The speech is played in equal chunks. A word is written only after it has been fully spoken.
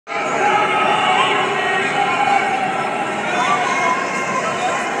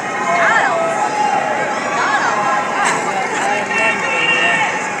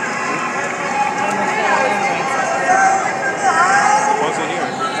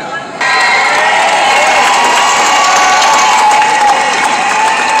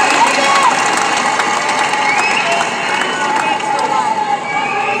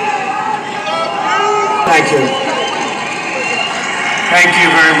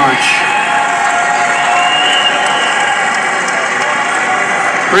much.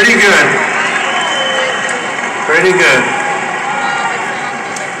 Pretty good. Pretty good.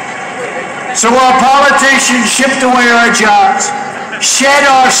 So our politicians shipped away our jobs, shed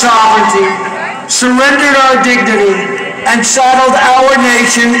our sovereignty, surrendered our dignity, and saddled our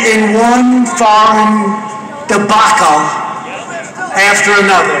nation in one foreign debacle after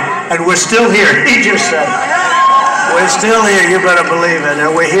another. And we're still here. He just said it. We're still here, you better believe it.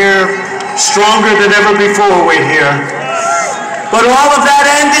 And we're here stronger than ever before we're here. But all of that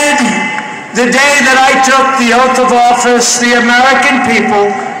ended the day that I took the oath of office. The American people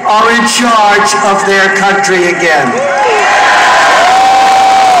are in charge of their country again.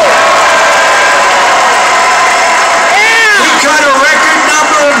 We cut a record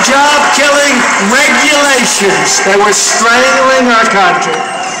number of job-killing regulations that were strangling our country.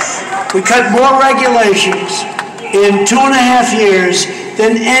 We cut more regulations in 2.5 years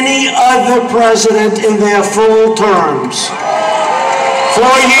than any other president in their full terms. 4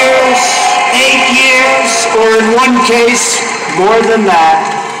 years, 8 years, or in one case, more than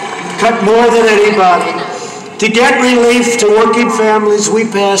that. Cut more than anybody. To get relief to working families, we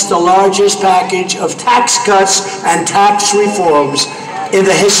passed the largest package of tax cuts and tax reforms in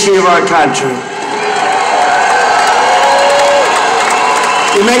the history of our country.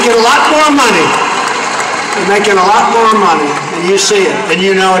 You're making a lot more money. You're making a lot more money, and you see it, and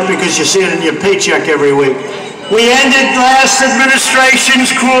you know it because you see it in your paycheck every week. We ended last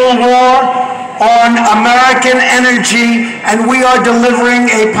administration's cruel war on American energy, and we are delivering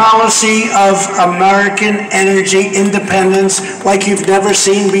a policy of American energy independence like you've never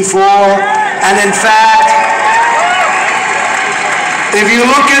seen before. And in fact, if you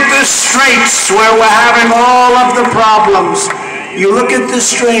look at the straits where we're having all of the problems, you look at the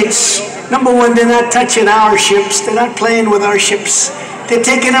straits, number one, they're not touching our ships. They're not playing with our ships. They're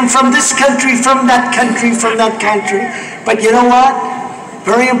taking them from this country, from that country, from that country. But you know what?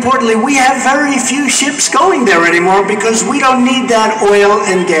 Very importantly, we have very few ships going there anymore because we don't need that oil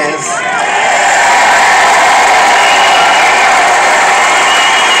and gas.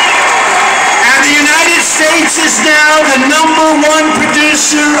 And the United States is now the #1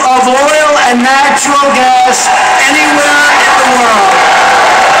 producer of oil and natural gas anywhere in the world.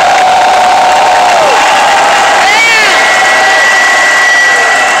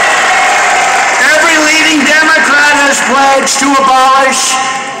 Pledged to abolish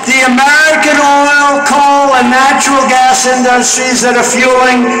the American oil, coal, and natural gas industries that are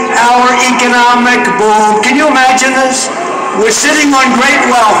fueling our economic boom. Can you imagine this? We're sitting on great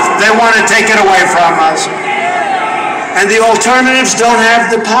wealth. They want to take it away from us. And the alternatives don't have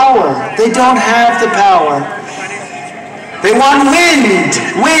the power. They don't have the power. They want wind.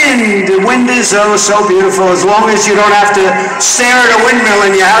 Wind. Wind is oh so beautiful as long as you don't have to stare at a windmill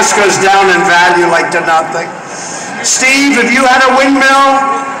and your house goes down in value like to nothing. Steve, if you had a windmill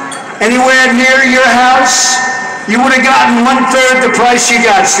anywhere near your house, you would have gotten 1/3 the price you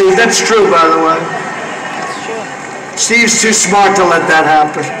got, Steve. That's true, by the way. That's true. Steve's too smart to let that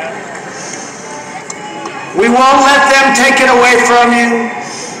happen. We won't let them take it away from you.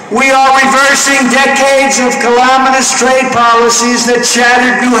 We are reversing decades of calamitous trade policies that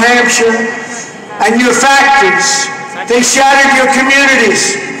shattered New Hampshire and your factories. They shattered your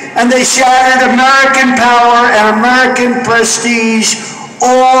communities. And they shattered American power and American prestige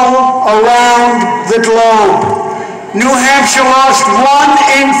all around the globe. New Hampshire lost 1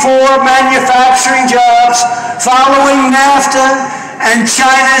 in 4 manufacturing jobs following NAFTA and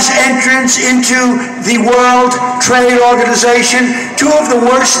China's entrance into the World Trade Organization, 2 of the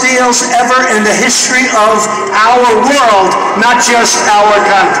worst deals ever in the history of our world, not just our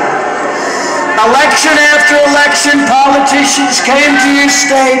country. Election after election, politicians came to your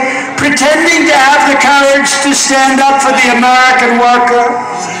state pretending to have the courage to stand up for the American worker.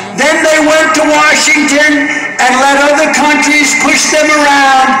 Then they went to Washington and let other countries push them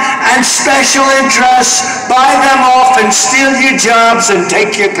around and special interests buy them off and steal your jobs and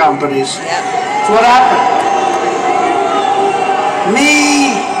take your companies. That's what happened.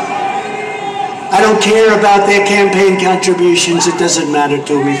 Me, I don't care about their campaign contributions. It doesn't matter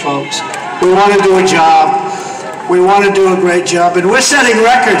to me, folks. We want to do a job. We want to do a great job. And we're setting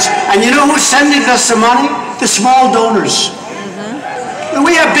records. And you know who's sending us the money? The small donors.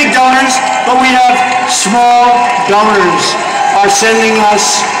 We have big donors, but we have small donors are sending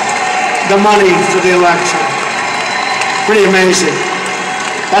us the money for the election. Pretty amazing.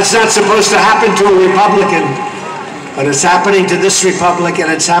 That's not supposed to happen to a Republican, but it's happening to this republic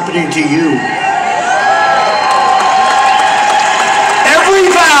and it's happening to you. Every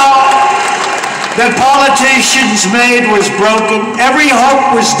vow that politicians made was broken, every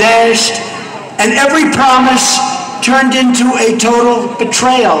hope was dashed, and every promise turned into a total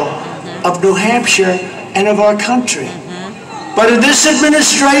betrayal of New Hampshire and of our country. But in this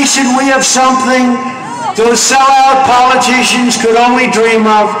administration, we have something those sellout politicians could only dream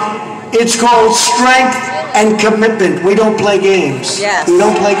of. It's called strength and commitment. We don't play games. Yes. We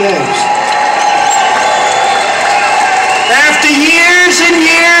don't play games. After years and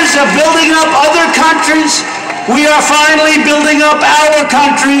years of building up other countries, we are finally building up our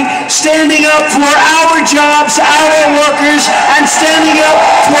country, standing up for our jobs, our workers, and standing up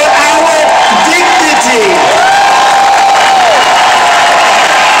for our dignity.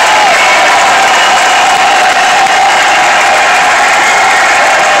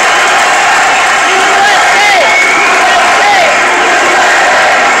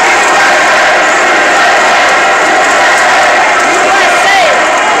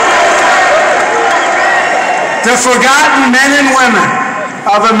 The forgotten men and women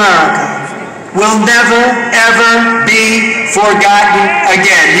of America will never, ever be forgotten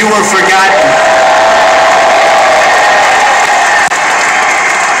again. You were forgotten.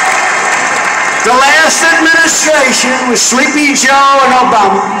 The last administration with Sleepy Joe and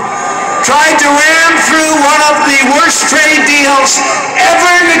Obama tried to ram through one of the worst trade deals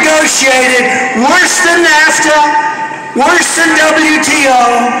ever negotiated, worse than NAFTA, worse than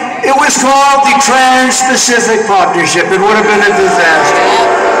WTO. It was called the Trans-Pacific Partnership. It would have been a disaster.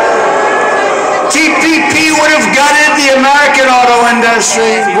 TPP would have gutted the American auto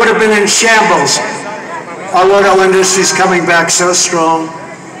industry. It would have been in shambles. Our auto industry is coming back so strong.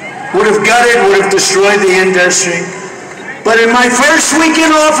 Would have gutted, would have destroyed the industry. But in my first week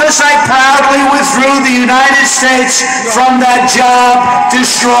in office, I proudly withdrew the United States from that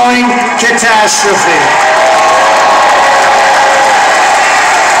job-destroying catastrophe.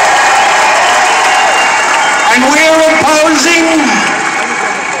 And we're imposing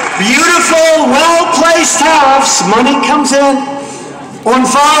beautiful, well-placed tariffs, money comes in, on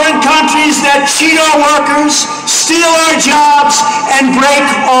foreign countries that cheat our workers, steal our jobs, and break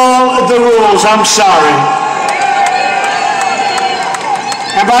all the rules. I'm sorry.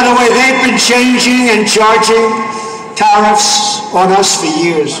 And by the way, they've been changing and charging tariffs on us for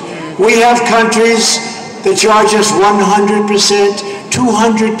years. We have countries that charge us 100%,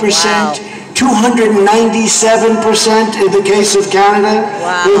 200%, 297% in the case of Canada.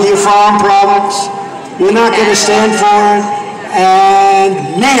 Wow. With your farm products. We're not going to stand for it.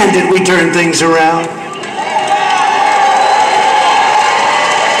 And man, did we turn things around.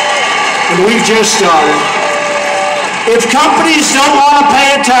 And we've just started. If companies don't want to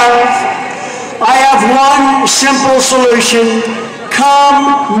pay a tariff, I have one simple solution.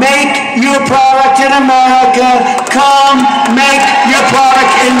 Come make your product in America. Come make your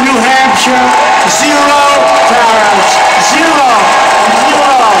product in New Hampshire. Zero tariffs. Zero.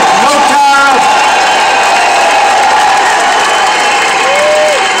 Zero. No tariff.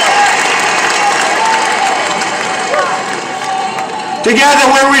 Together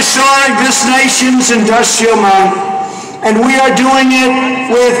we're restoring this nation's industrial might. And we are doing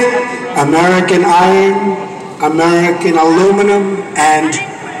it with American iron, American aluminum, and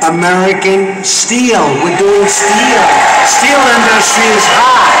American steel. We're doing steel. Steel industry is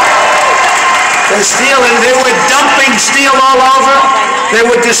hot. The steel, they were dumping steel all over. They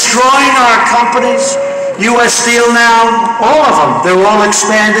were destroying our companies. U.S. Steel now, all of them, they're all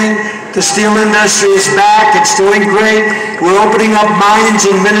expanding. The steel industry is back. It's doing great. We're opening up mines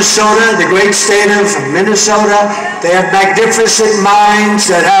in Minnesota, the great state of Minnesota. They have magnificent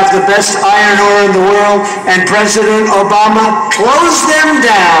mines that have the best iron ore in the world, and President Obama closed them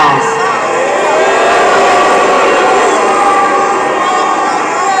down.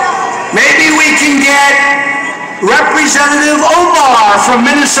 Maybe we can get Representative Omar from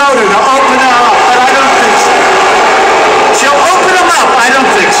Minnesota to open them up, but I don't think so. She'll open them up. I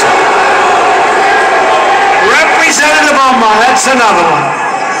don't think so. Representative Omar, that's another one.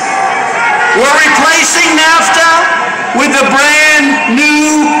 We're replacing NAFTA with a brand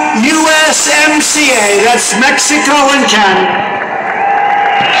new USMCA. That's Mexico and Canada.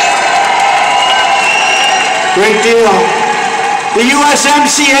 Great deal. The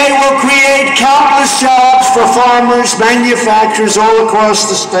USMCA will create countless jobs for farmers, manufacturers all across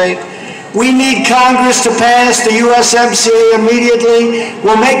the state. We need Congress to pass the USMCA immediately.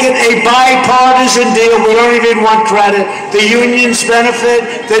 We'll make it a bipartisan deal. We don't even want credit. The unions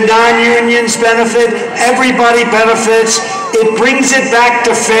benefit, the non-unions benefit, everybody benefits. It brings it back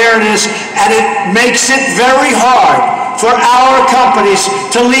to fairness, and it makes it very hard for our companies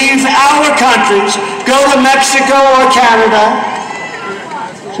to leave our countries, go to Mexico or Canada,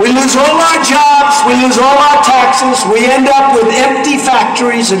 We lose all our jobs, we lose all our taxes, we end up with empty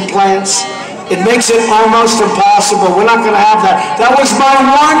factories and plants. It makes it almost impossible. We're not going to have that. That was my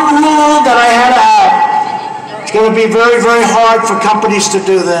one rule that I had to have. It's going to be very, very hard for companies to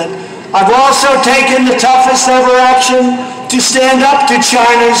do that. I've also taken the toughest ever action to stand up to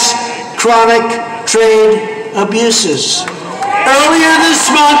China's chronic trade abuses. Earlier this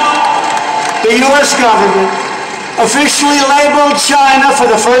month, the U.S. government officially labeled China for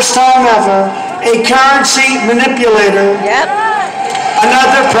the first time ever a currency manipulator. Yep.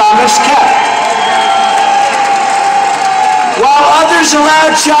 Another promise kept. While others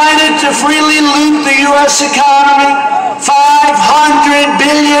allowed China to freely loot the U.S. economy, $500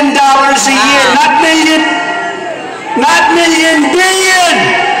 billion a year, not million, billion,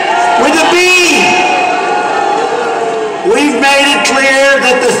 with a B. We've made it clear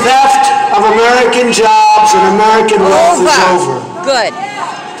that the theft of American jobs and American wealth is over. Good.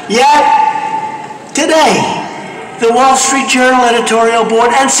 Yet, today, the Wall Street Journal editorial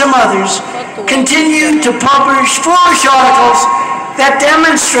board and some others continue to publish foolish articles that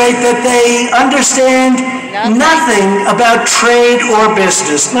demonstrate that they understand nothing about trade or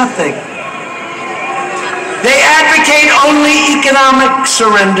business. Nothing. They advocate only economic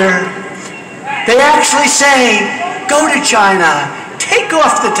surrender. They actually say, go to China, take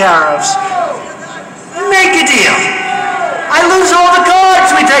off the tariffs, make a deal. I lose all the cards,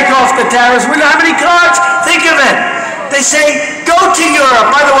 we take off the tariffs. We don't have any cards, think of it. They say, go to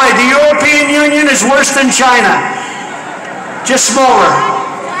Europe. By the way, the European Union is worse than China, just smaller.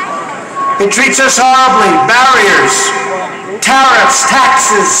 It treats us horribly, barriers, tariffs,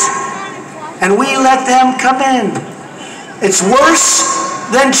 taxes, and we let them come in. It's worse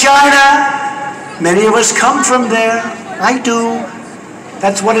than China. Many of us come from there. I do.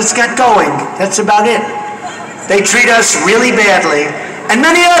 That's what it's got going. That's about it. They treat us really badly. And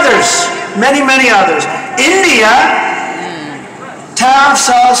many others. Many, many others. India tariffs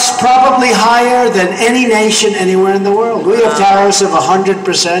us probably higher than any nation anywhere in the world. We have tariffs of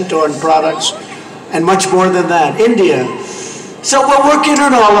 100% on products and much more than that. India. So we're working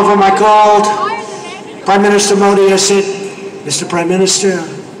on all of them. I called Prime Minister Modi. I said, Mr. Prime Minister,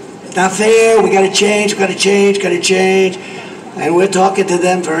 not fair, we got to change, got to change. And we're talking to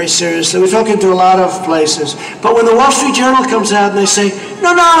them very seriously. We're talking to a lot of places. But when the Wall Street Journal comes out and they say,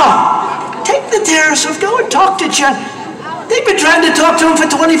 no, take the tariffs off, go and talk to China. They've been trying to talk to them for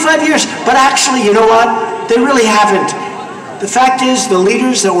 25 years. But actually, you know what? They really haven't. The fact is, the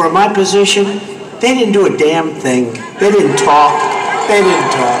leaders that were in my position, they didn't do a damn thing. They didn't talk.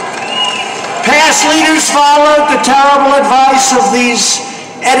 Past leaders followed the terrible advice of these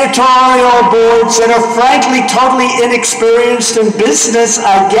editorial boards that are frankly totally inexperienced in business,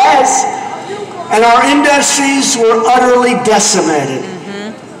 I guess, and our industries were utterly decimated.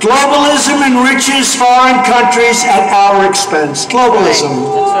 Globalism enriches foreign countries at our expense. Globalism.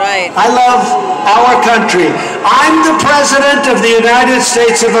 That's right. I love our country. I'm the President of the United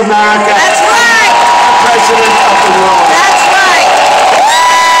States of America. That's right. The President of the world. That's right.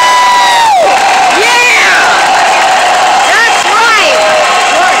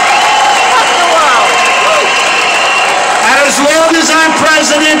 As long as I'm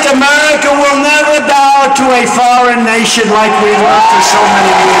president, America will never bow to a foreign nation like we were for so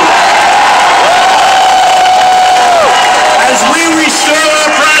many years. As we restore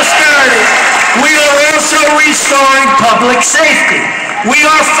our prosperity, we are also restoring public safety. We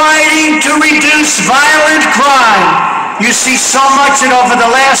are fighting to reduce violent crime. You see so much of it over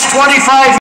the last 25 years.